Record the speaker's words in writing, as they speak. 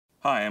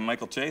Hi, I'm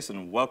Michael Chase,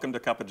 and welcome to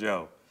Cup of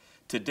Joe.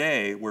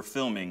 Today, we're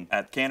filming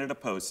at Canada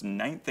Post's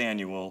 9th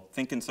annual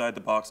Think Inside the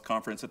Box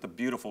conference at the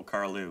beautiful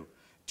Carlew.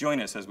 Join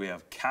us as we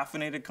have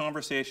caffeinated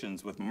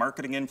conversations with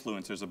marketing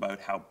influencers about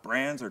how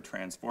brands are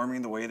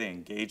transforming the way they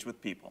engage with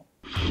people.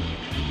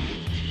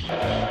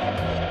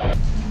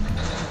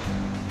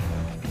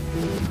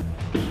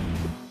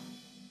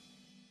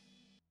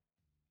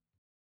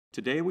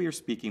 Today, we are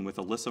speaking with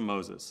Elissa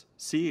Moses,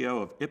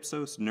 CEO of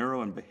Ipsos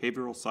Neuro and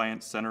Behavioral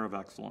Science Center of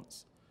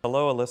Excellence.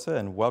 Hello, Elissa,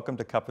 and welcome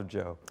to Cup of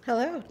Joe.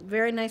 Hello,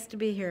 very nice to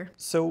be here.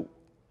 So,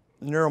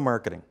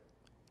 neuromarketing.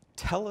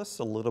 Tell us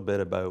a little bit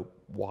about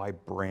why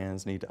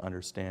brands need to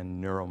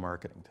understand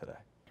neuromarketing today.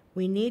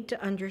 We need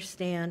to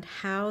understand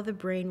how the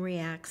brain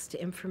reacts to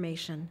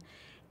information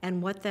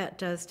and what that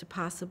does to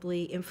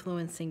possibly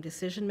influencing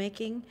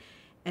decision-making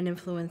and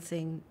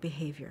influencing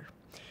behavior.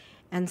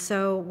 And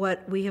so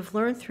what we have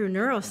learned through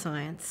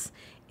neuroscience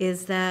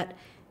is that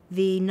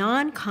the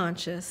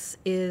non-conscious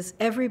is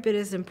every bit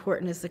as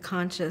important as the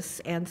conscious,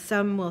 and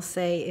some will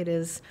say it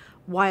is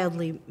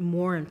wildly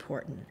more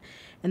important.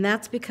 And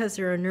that's because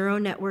there are neural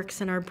networks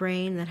in our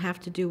brain that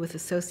have to do with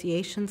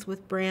associations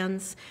with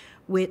brands,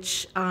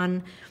 which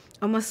on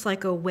almost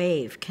like a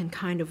wave can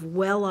kind of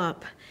well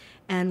up,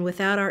 and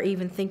without our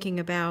even thinking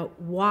about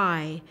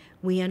why,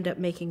 we end up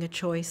making a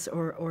choice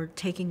or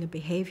taking a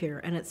behavior.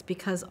 And it's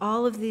because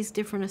all of these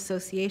different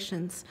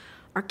associations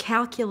are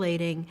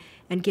calculating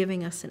and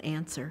giving us an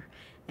answer.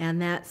 And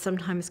that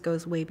sometimes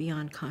goes way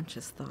beyond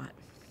conscious thought.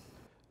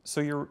 So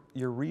your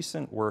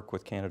recent work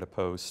with Canada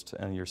Post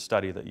and your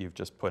study that you've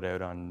just put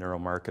out on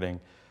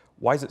neuromarketing,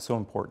 why is it so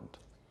important?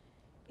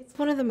 It's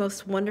one of the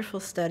most wonderful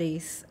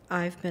studies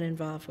I've been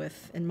involved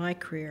with in my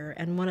career,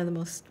 and one of the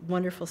most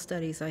wonderful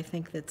studies I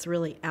think that's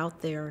really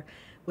out there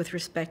with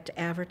respect to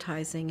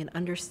advertising and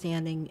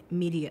understanding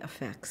media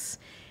effects.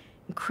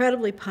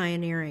 Incredibly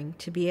pioneering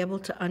to be able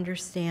to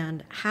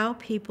understand how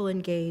people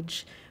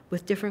engage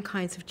with different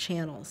kinds of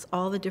channels,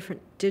 all the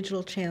different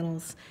digital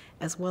channels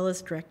as well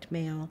as direct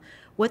mail,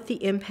 what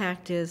the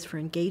impact is for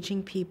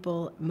engaging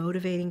people,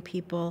 motivating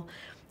people,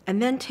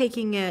 and then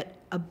taking it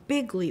a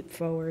big leap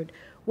forward.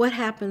 What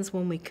happens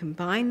when we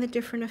combine the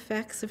different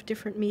effects of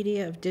different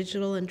media, of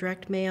digital and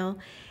direct mail,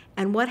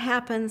 and what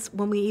happens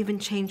when we even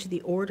change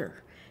the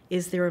order?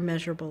 Is there a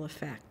measurable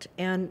effect?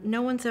 And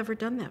no one's ever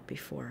done that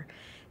before.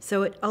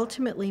 So it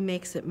ultimately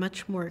makes it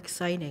much more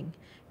exciting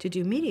to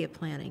do media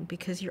planning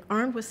because you're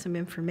armed with some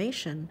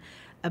information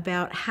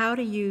about how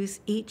to use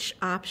each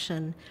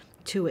option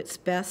to its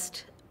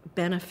best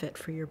benefit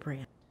for your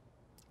brand.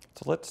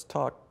 So let's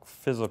talk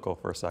physical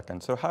for a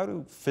second. So how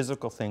do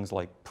physical things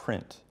like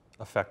print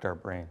affect our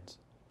brains?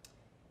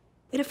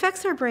 It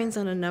affects our brains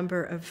on a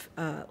number of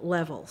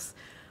levels.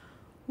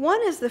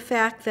 One is the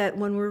fact that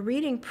when we're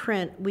reading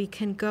print, we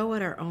can go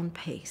at our own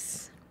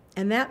pace.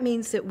 And that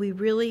means that we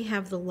really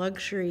have the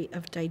luxury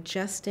of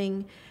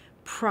digesting,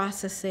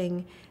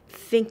 processing,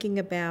 thinking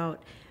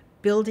about,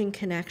 building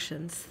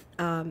connections,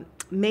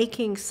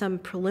 making some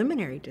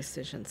preliminary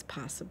decisions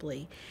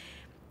possibly,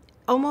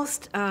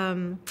 almost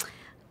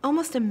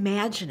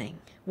imagining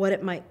what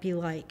it might be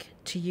like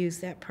to use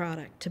that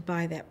product, to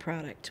buy that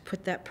product, to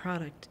put that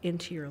product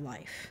into your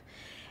life.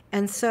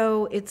 And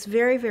so it's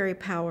very, very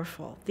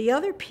powerful. The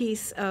other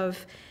piece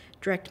of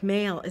direct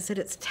mail is that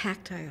it's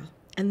tactile.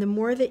 And the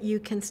more that you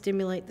can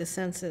stimulate the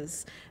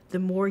senses, the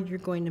more you're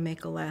going to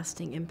make a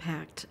lasting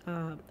impact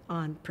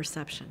on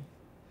perception.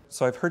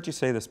 So I've heard you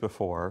say this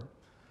before.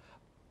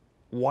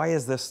 Why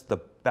is this the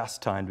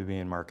best time to be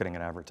in marketing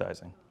and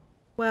advertising?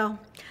 Well,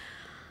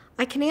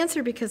 I can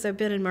answer because I've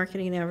been in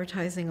marketing and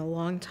advertising a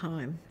long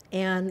time.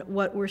 And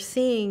what we're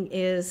seeing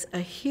is a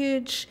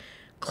huge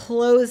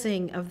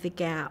closing of the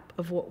gap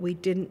of what we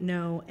didn't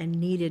know and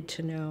needed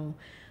to know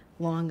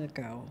long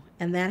ago.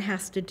 And that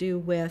has to do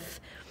with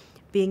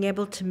being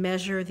able to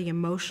measure the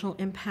emotional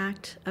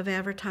impact of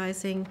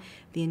advertising,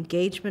 the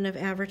engagement of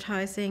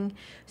advertising,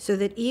 so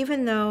that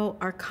even though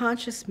our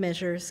conscious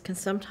measures can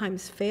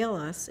sometimes fail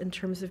us in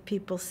terms of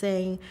people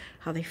saying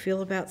how they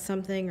feel about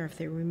something or if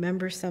they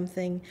remember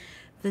something,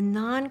 the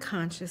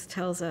non-conscious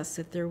tells us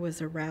that there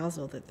was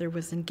arousal, that there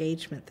was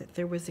engagement, that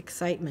there was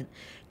excitement.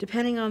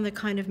 Depending on the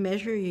kind of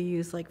measure you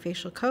use, like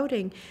facial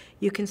coding,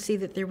 you can see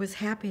that there was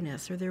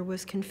happiness or there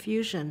was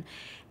confusion.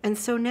 And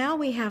so now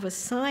we have a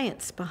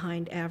science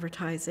behind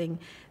advertising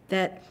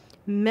that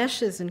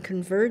meshes and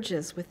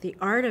converges with the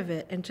art of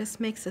it and just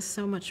makes us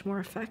so much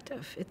more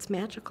effective. It's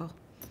magical.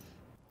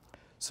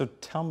 So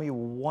tell me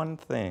one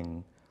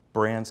thing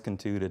brands can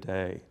do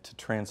today to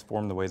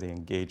transform the way they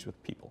engage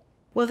with people.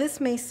 Well,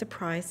 this may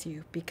surprise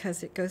you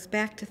because it goes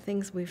back to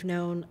things we've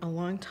known a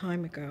long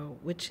time ago,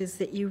 which is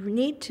that you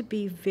need to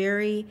be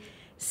very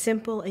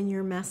simple in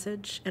your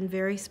message and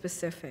very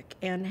specific.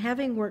 And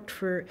having worked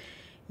for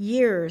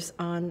years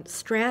on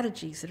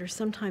strategies that are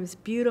sometimes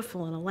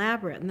beautiful and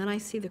elaborate, and then I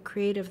see the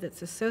creative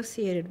that's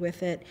associated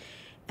with it,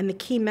 and the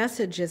key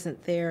message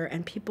isn't there,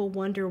 and people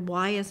wonder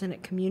why isn't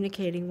it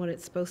communicating what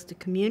it's supposed to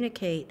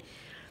communicate.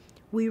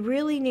 We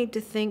really need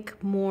to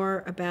think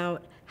more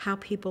about how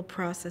people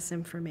process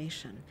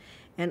information.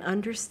 and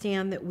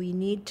understand that we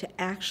need to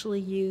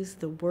actually use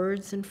the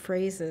words and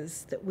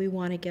phrases that we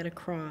want to get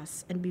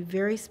across and be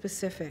very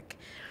specific.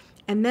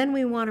 And then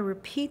we want to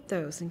repeat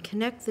those and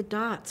connect the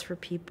dots for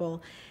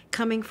people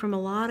coming from a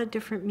lot of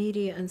different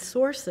media and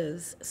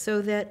sources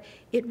so that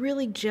it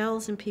really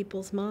gels in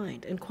people's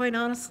mind. And quite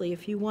honestly,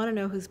 if you want to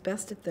know who's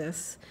best at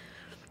this,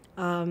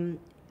 a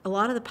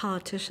lot of the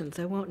politicians,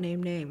 I won't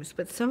name names,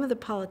 but some of the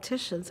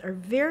politicians are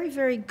very,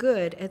 very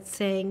good at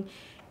saying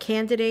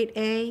candidate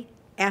A,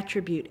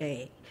 attribute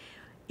A.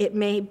 It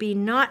may be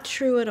not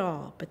true at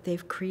all, but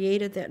they've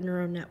created that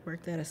neural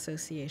network, that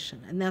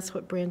association, and that's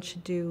what brands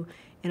should do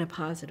in a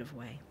positive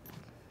way.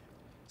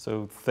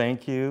 So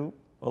thank you,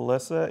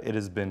 Elissa. It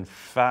has been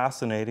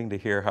fascinating to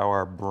hear how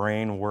our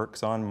brain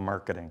works on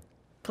marketing.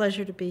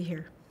 Pleasure to be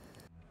here.